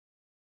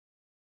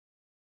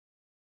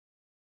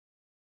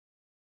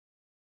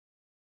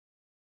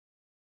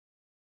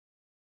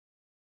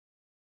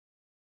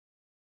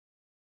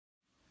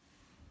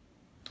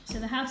So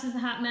the house is a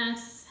hot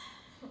mess.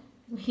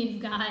 We've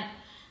got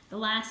the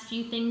last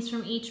few things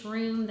from each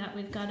room that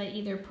we've got to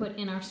either put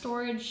in our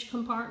storage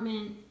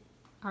compartment,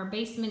 our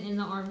basement in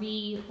the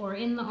RV, or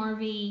in the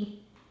RV,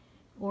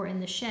 or in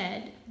the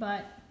shed.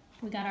 But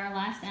we got our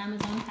last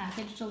Amazon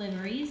package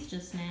deliveries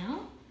just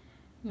now.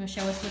 You want to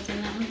show us what's in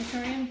that one,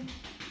 Victoria?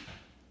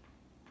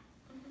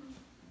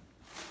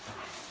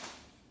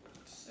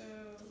 So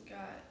we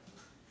got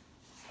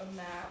a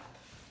map.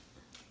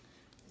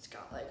 It's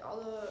got like all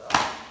the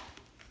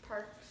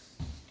parks.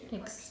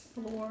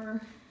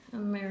 Explore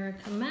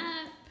America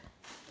map.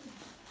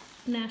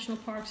 National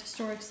parks,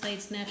 historic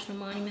sites, national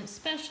monuments,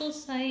 special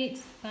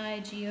sites by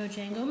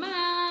GeoJango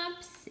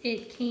Maps.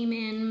 It came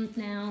in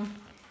now.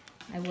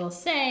 I will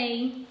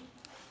say,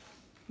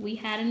 we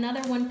had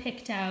another one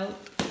picked out,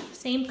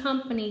 same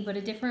company, but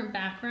a different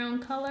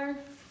background color.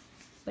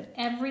 But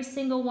every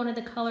single one of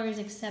the colors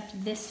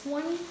except this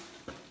one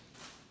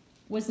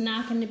was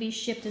not going to be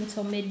shipped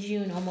until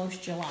mid-June,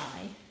 almost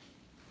July.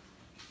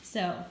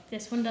 So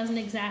this one doesn't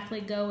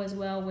exactly go as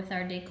well with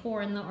our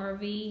decor in the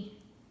RV.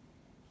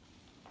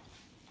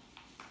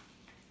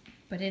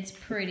 But it's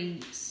pretty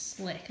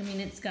slick. I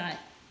mean, it's got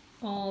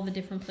all the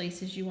different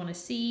places you want to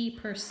see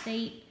per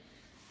state.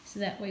 So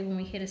that way when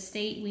we hit a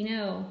state, we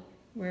know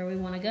where we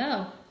want to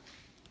go.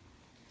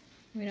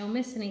 We don't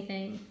miss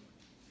anything.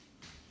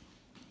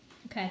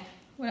 Okay,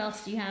 what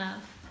else do you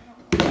have? I don't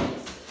know what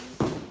this is.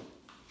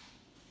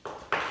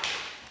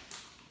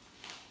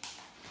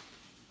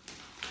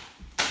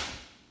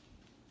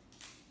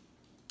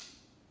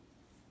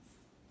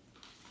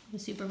 The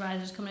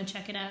supervisor's coming to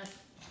check it out.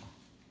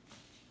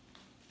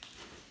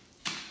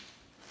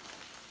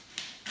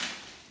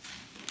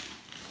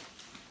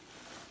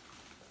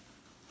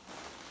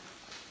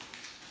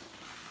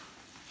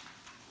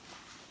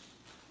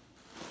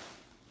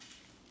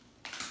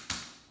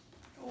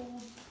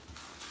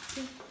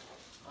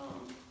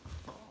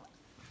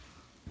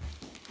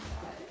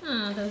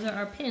 Those are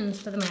our pins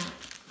for the map.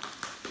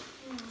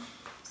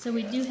 So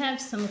we do have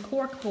some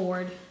cork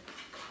board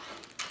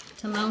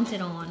to mount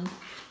it on,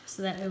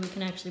 so that way we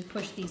can actually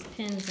push these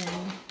pins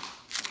in.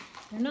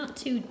 They're not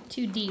too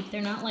deep.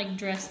 They're not like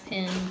dress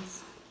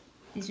pins.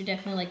 These are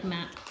definitely like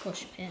map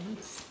push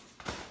pins.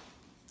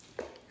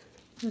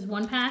 There's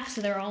one pack, so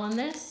they're all in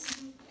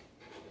this.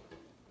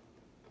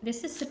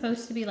 This is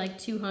supposed to be like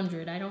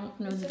 200. I don't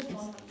know if it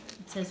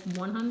says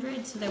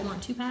 100, so they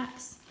want 2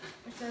 packs.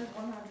 It says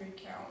 100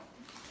 count.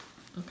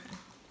 Okay.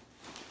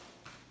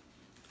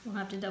 We'll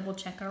have to double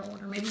check our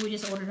order. Maybe we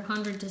just ordered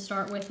 100 to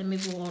start with, and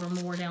maybe we'll order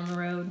more down the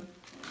road.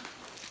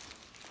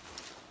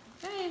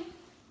 Okay,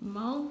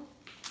 well,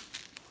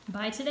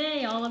 by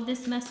today, all of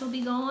this mess will be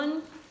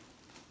gone,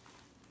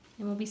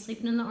 and we'll be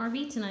sleeping in the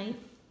RV tonight.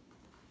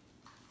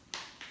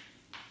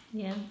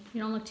 Yeah, you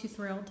don't look too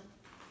thrilled.